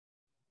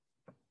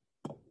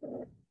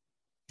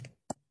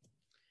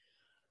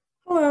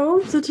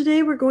Hello, so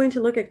today we're going to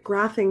look at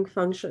graphing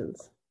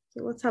functions.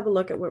 So let's have a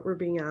look at what we're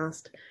being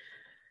asked.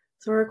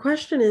 So our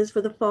question is,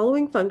 for the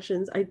following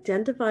functions,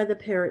 identify the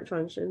parent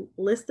function,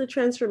 list the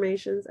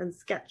transformations, and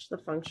sketch the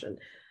function.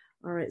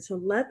 All right, so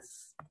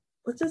let's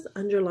just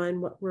underline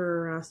what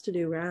we're asked to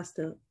do. We're asked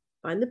to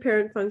find the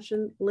parent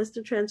function, list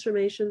the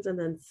transformations, and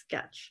then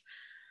sketch.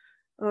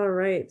 All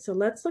right, so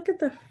let's look at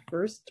the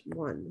first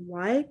one.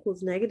 Y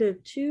equals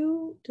negative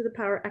 2 to the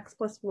power x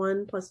plus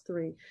 1 plus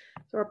 3.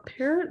 So our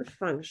parent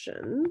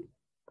function,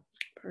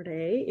 part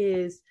A,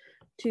 is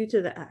 2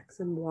 to the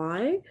x, and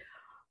y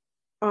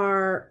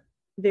are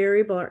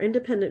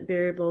independent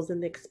variables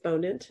in the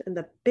exponent, and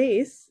the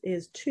base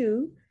is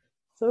 2.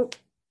 So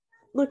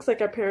looks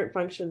like our parent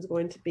function is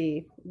going to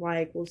be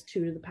y equals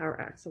 2 to the power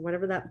x. So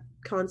whatever that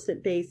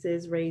constant base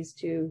is raised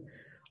to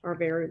our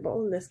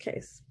variable in this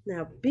case.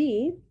 Now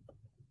B,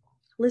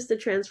 list the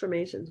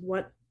transformations.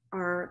 What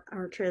are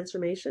our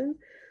transformations?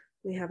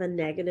 We have a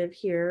negative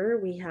here.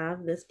 We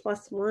have this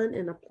plus 1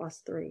 and a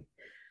plus 3.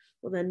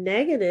 Well, the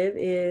negative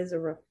is a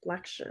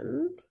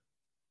reflection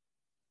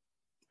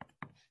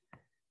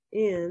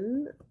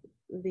in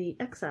the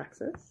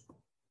x-axis.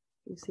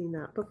 You've seen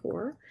that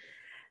before.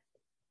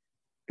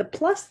 The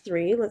plus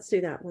 3, let's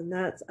do that one.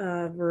 That's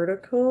a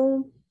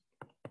vertical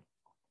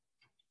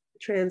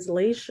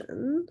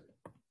translation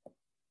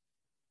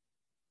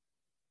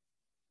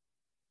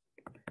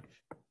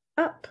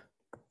up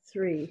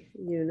 3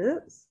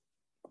 units.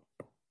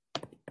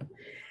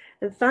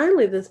 And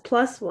finally, this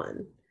plus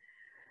 1.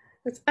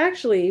 It's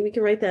actually, we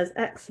can write that as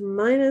x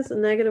minus a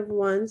negative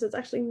 1. So it's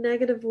actually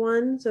negative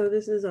 1. So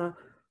this is a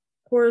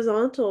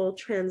horizontal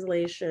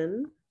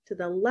translation to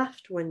the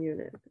left 1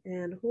 unit.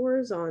 And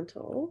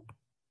horizontal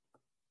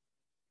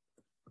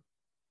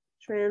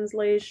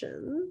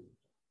translation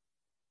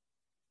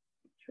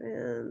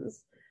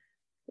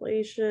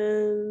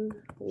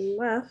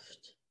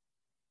left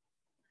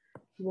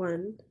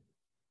 1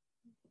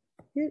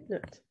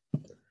 unit.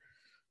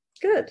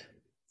 Good.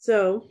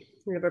 So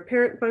we have our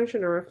parent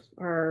function or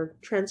our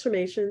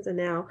transformations, and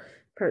now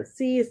part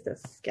C is the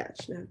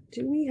sketch. Now,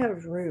 do we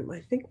have room?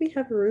 I think we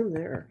have room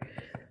there.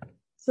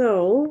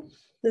 So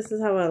this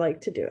is how I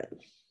like to do it.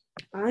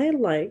 I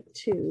like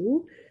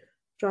to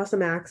draw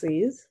some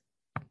axes.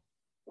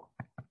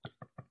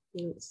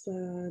 Do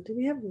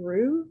we have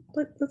room?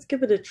 Let's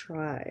give it a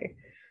try.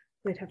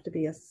 Might have to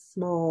be a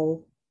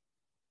small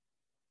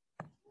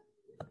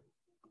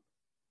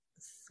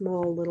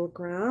little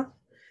graph,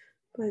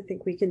 but I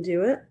think we can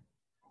do it.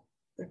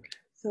 Okay,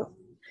 so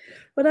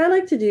what I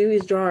like to do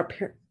is draw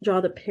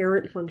the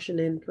parent function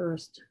in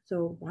first.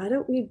 So why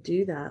don't we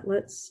do that?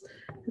 Let's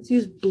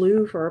use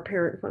blue for our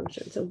parent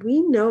function. So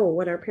we know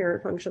what our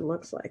parent function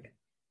looks like.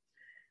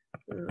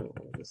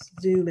 Let's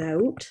zoom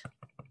out.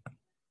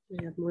 We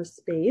have more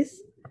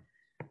space.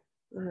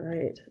 All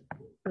right,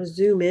 or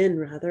zoom in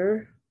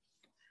rather.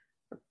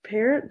 Our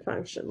parent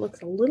function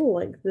looks a little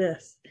like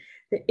this.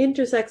 It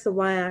intersects the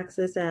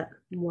y-axis at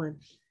 1.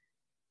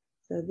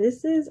 So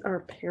this is our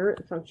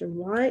parent function,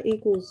 y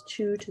equals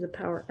 2 to the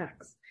power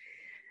x.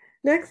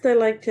 Next, I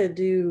like to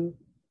do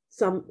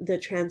the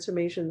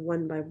transformations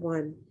one by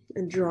one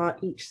and draw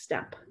each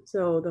step.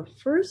 So the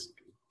first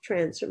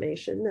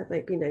transformation that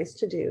might be nice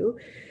to do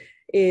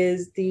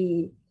is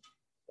the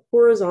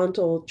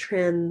horizontal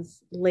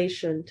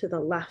translation to the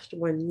left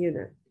 1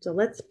 unit. So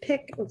let's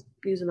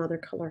use another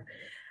color.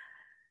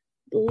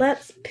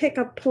 Let's pick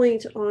a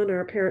point on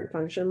our parent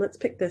function. Let's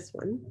pick this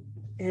one,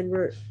 and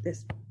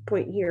this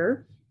point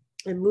here,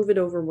 and move it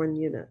over 1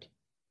 unit.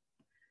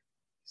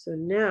 So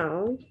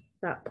now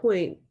that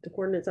point, the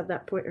coordinates of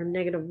that point are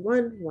negative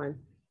 1, 1.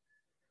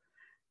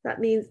 That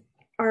means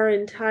our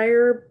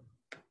entire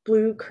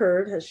blue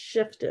curve has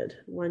shifted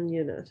 1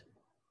 unit.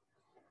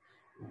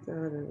 So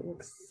it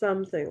looks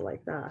something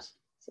like that.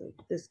 So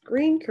this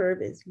green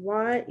curve is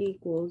y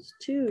equals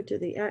 2 to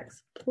the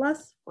x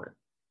plus 1.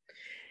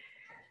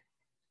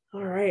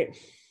 All right.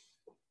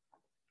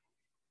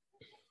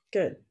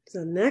 Good.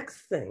 So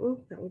next thing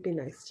that would be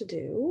nice to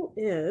do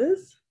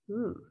is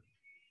a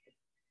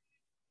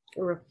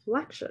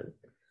reflection.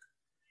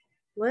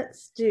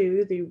 Let's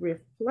do the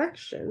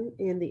reflection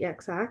in the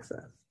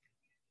x-axis.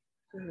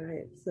 All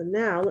right. So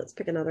now let's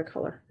pick another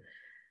color.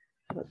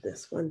 How about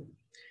this one?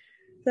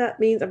 That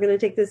means I'm going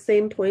to take this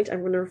same point. I'm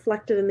going to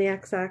reflect it in the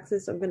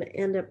x-axis. I'm going to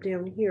end up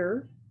down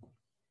here.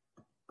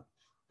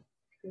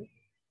 Okay.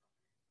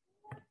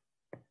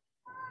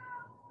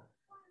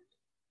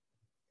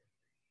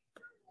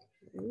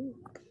 Okay.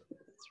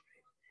 That's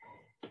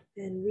right.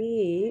 And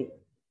we,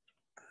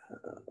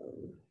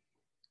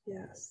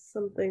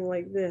 something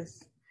like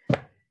this. I'm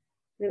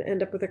going to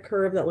end up with a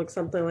curve that looks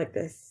something like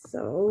this.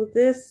 So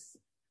this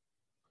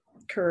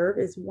curve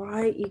is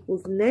y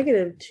equals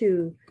negative 2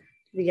 to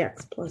the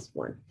x plus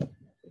 1. Okay.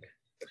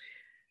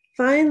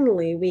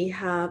 Finally, we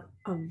have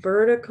a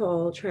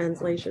vertical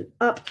translation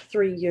up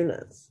 3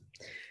 units.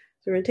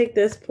 So we're going to take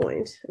this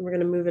point and we're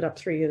going to move it up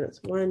 3 units.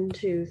 1,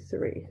 2,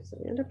 3. So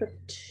we end up at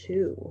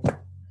 2.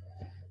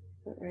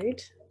 All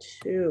right,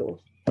 2.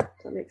 Does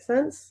that make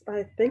sense?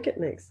 I think it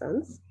makes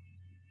sense.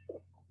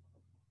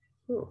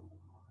 Oh.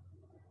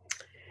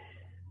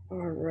 All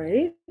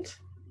right.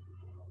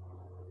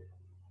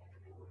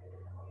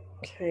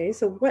 Okay,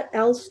 so what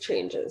else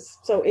changes?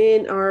 So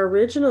in our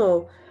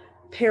original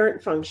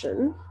parent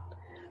function,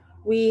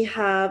 we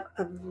have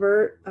a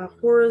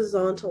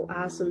horizontal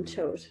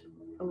asymptote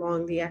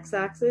along the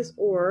x-axis,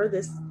 or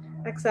this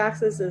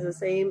x-axis is the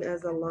same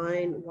as a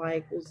line y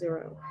equals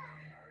 0.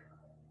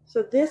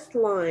 So this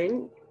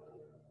line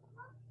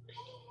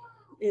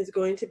is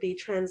going to be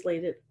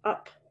translated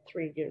up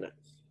 3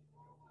 units.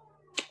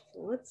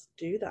 So let's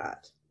do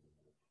that.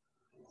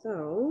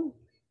 So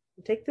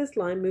take this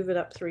line, move it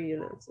up 3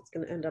 units. It's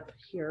going to end up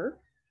here.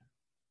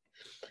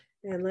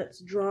 And let's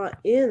draw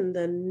in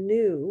the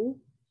new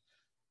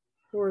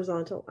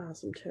horizontal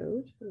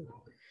asymptote.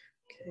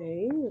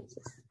 Okay, let's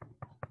just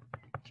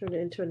turn it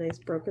into a nice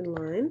broken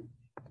line.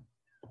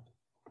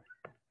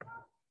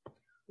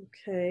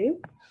 Okay,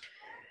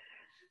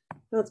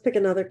 let's pick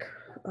another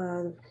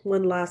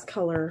one last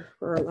color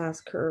for our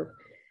last curve.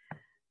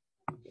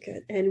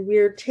 Good, and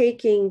we're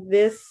taking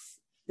this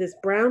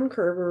brown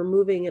curve and we're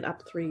moving it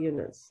up 3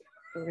 units.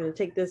 We're going to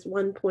take this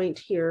 1 point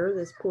here,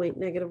 this point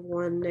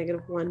 -1,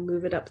 -1,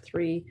 move it up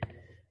 3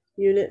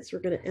 units.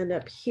 We're going to end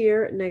up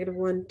here at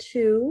 -1,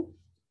 2.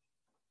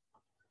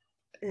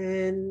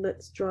 And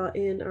let's draw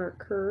in our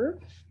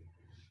curve.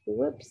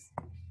 Whoops.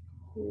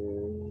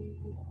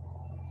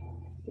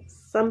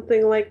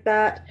 Something like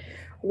that.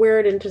 Where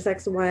it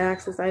intersects the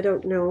y-axis, I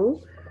don't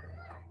know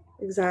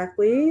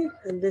exactly.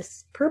 And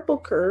this purple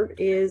curve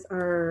is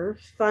our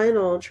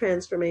final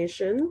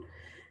transformation.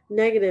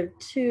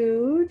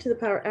 -2 to the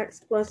power x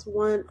plus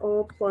 1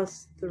 all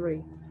plus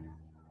 3.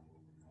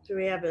 So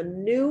we have a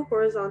new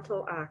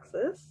horizontal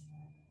axis.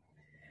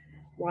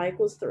 Y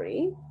equals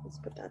 3. Let's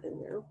put that in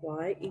there.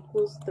 Y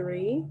equals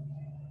 3.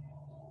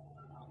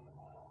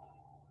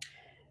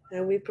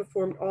 And we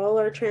performed all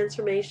our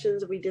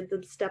transformations. We did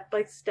them step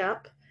by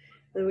step.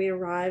 And we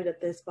arrived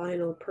at this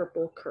final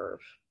purple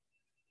curve.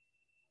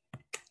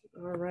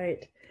 All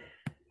right.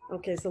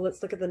 Okay, so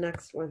let's look at the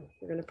next one.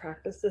 We're going to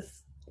practice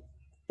this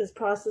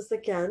process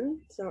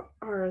again. So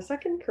our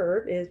second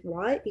curve is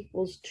y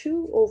equals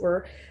 2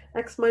 over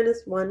x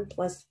minus 1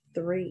 plus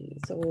 3.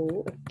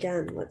 So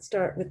again, let's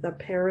start with the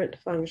parent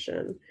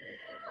function.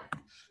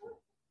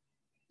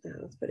 Now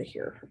let's put it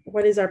here.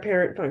 What is our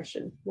parent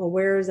function? Well,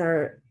 where is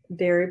our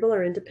variable,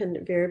 our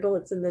independent variable?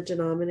 It's in the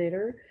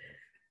denominator.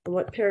 And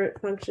what parent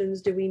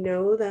functions do we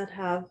know that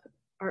have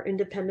our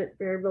independent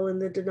variable in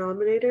the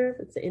denominator?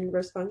 It's the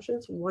inverse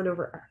functions, 1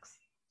 over x.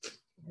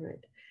 All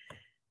right.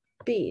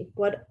 B,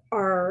 what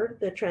are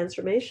the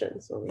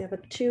transformations? So we have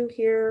a 2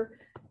 here,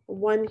 a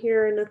 1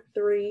 here, and a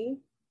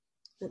 3.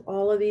 And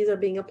all of these are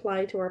being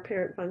applied to our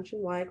parent function,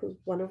 y equals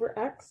 1 over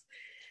x.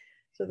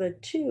 So the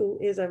 2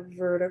 is a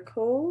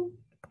vertical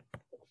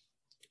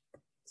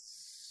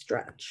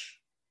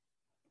stretch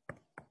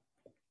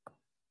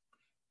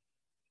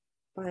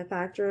by a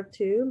factor of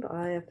 2,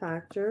 by a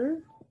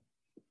factor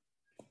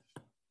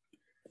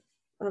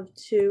of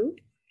 2.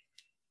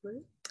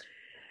 Right?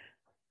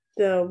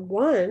 The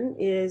 1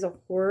 is a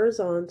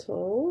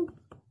horizontal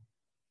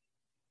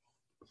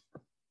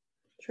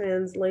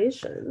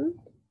translation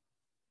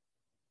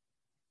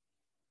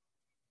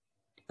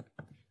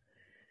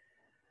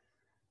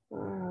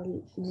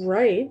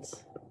right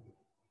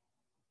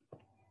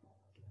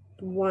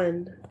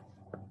 1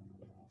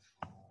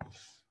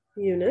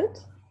 unit.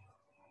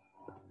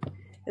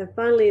 And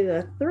finally,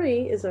 the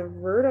 3 is a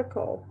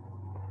vertical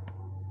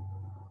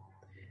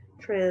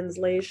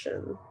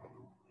translation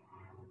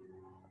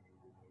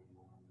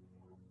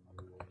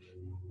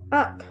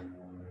up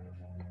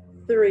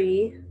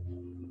 3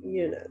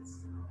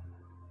 units.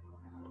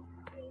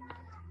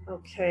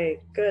 Okay,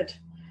 good.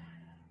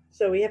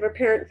 So we have our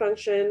parent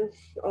function,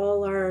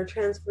 all our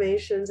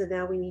transformations, and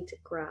now we need to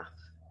graph.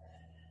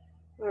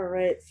 All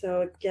right,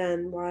 so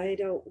again, why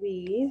don't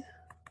we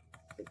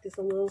make this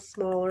a little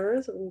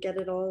smaller so we can get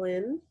it all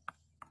in.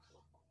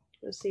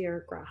 Let's see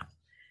our graph.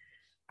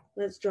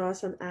 Let's draw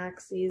some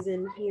axes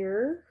in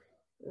here.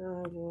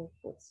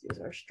 Let's use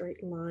our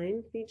straight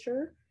line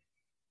feature.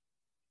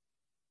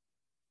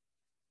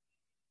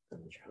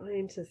 I'm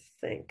trying to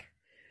think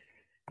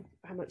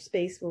how much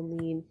space we'll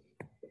need.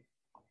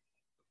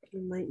 We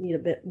might need a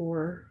bit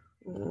more.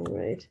 All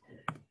right.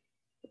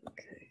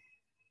 Okay.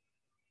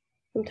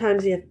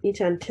 Sometimes you need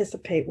to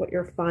anticipate what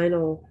your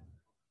final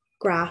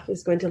graph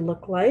is going to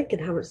look like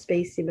and how much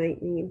space you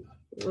might need.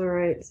 All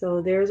right,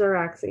 so there's our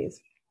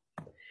axes.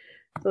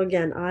 So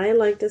again, I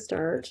like to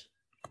start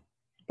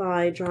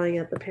by drawing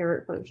out the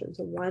parent function.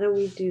 So why don't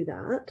we do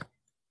that?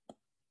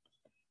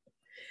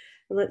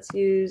 Let's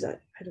use, I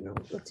don't know,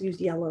 let's use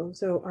yellow.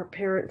 So our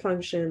parent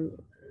function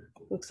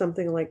looks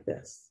something like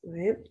this,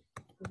 right?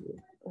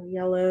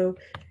 Yellow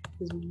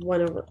is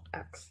 1 over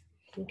x.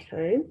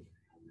 Okay.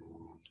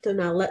 So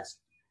now let's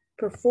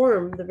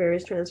perform the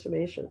various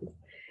transformations.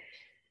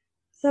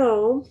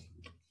 So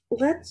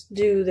let's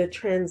do the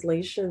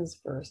translations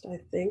first. I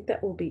think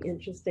that will be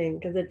interesting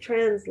because the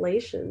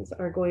translations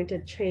are going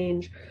to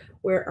change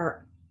where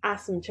our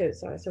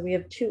asymptotes are. So we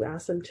have 2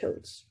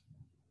 asymptotes.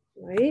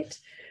 right?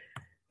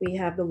 We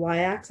have the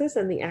y-axis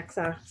and the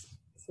x-axis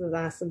of the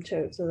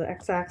asymptote. So the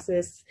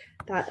x-axis,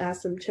 that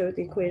asymptote,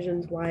 the equation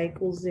is y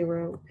equals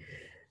 0.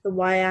 The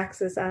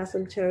y-axis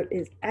asymptote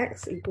is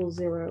x equals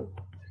 0.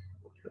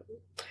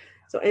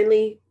 So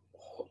any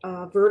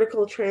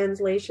vertical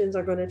translations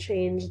are going to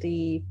change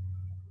the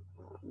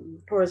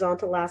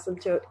horizontal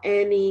asymptote.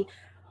 Any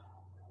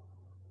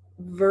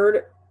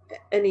vertical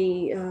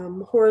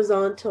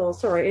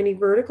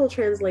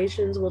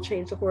translations will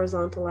change the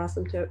horizontal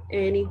asymptote.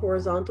 Any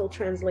horizontal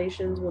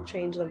translations will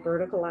change the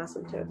vertical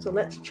asymptote. So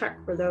let's check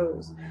for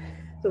those.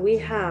 So we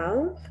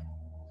have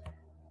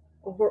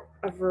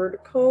a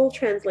vertical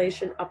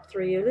translation up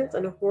 3 units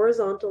and a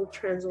horizontal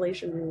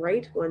translation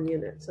right 1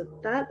 unit. So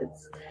that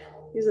is,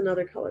 use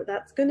another color.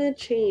 That's going to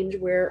change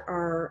where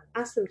our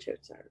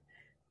asymptotes are.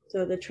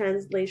 So the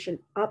translation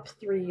up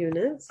 3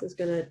 units is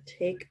going to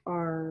take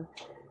our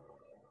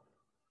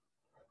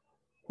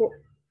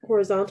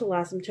horizontal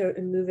asymptote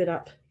and move it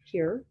up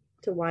here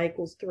to y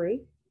equals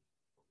 3.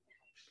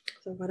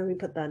 So why don't we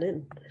put that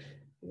in?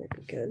 That might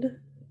be good.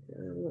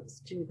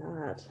 Let's do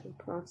that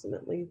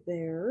approximately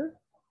there.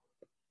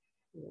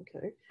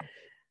 Okay,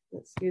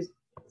 let's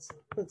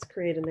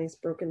create a nice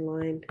broken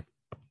line.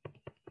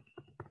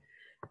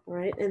 All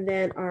right, and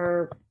then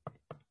our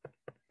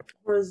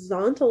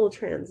horizontal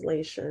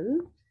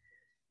translation,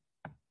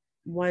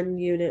 1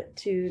 unit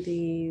to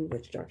the,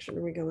 which direction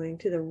are we going?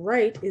 To the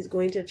right is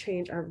going to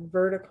change our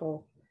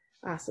vertical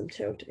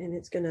asymptote, and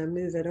it's going to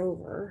move it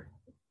over.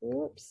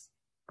 Whoops.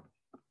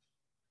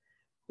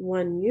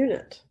 1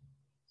 unit.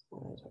 I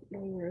don't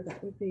know where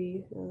that would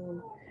be.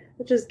 We'll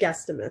just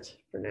guesstimate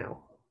for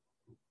now.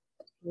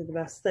 Be the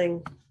best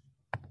thing.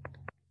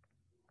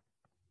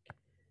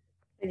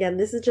 Again,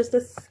 this is just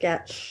a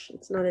sketch.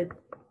 It's not a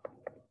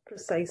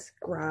precise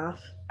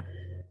graph.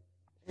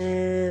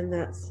 And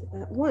that's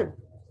at 1.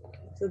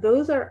 So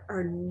those are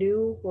our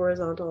new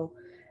horizontal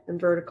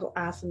and vertical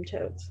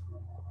asymptotes.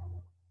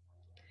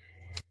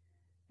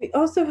 We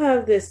also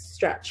have this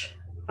stretch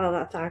of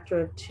a factor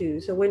of 2.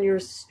 So when you're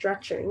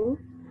stretching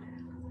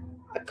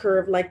a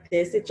curve like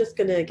this, it's just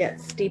going to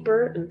get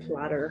steeper and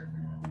flatter.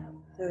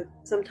 So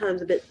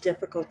sometimes a bit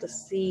difficult to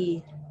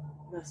see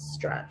the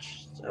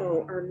stretch.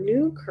 So our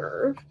new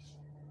curve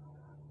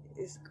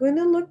is going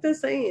to look the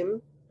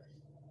same,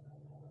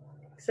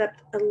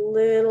 except a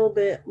little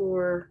bit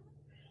more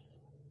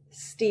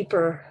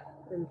steeper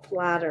and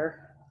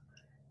flatter.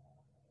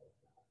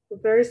 So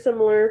very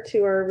similar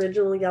to our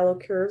original yellow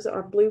curves.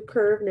 Our blue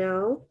curve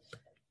now,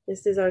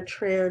 this is our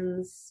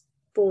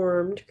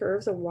transformed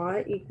curve. So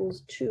y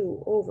equals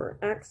 2 over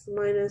x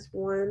minus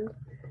 1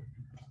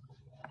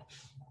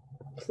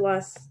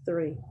 plus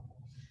 3.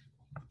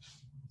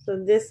 So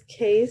in this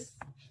case,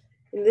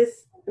 in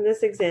this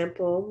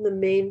example, the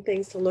main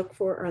things to look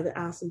for are the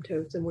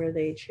asymptotes and where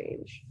they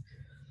change,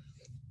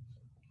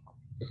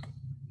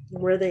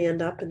 where they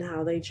end up and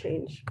how they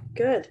change.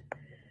 Good.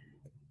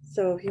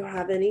 So if you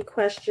have any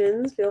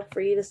questions, feel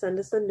free to send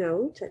us a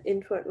note at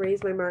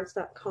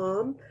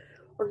info@raisemymarks.com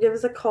or give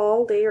us a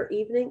call day or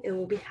evening, and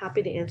we'll be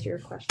happy to answer your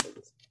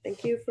questions.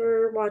 Thank you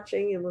for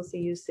watching, and we'll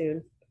see you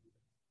soon.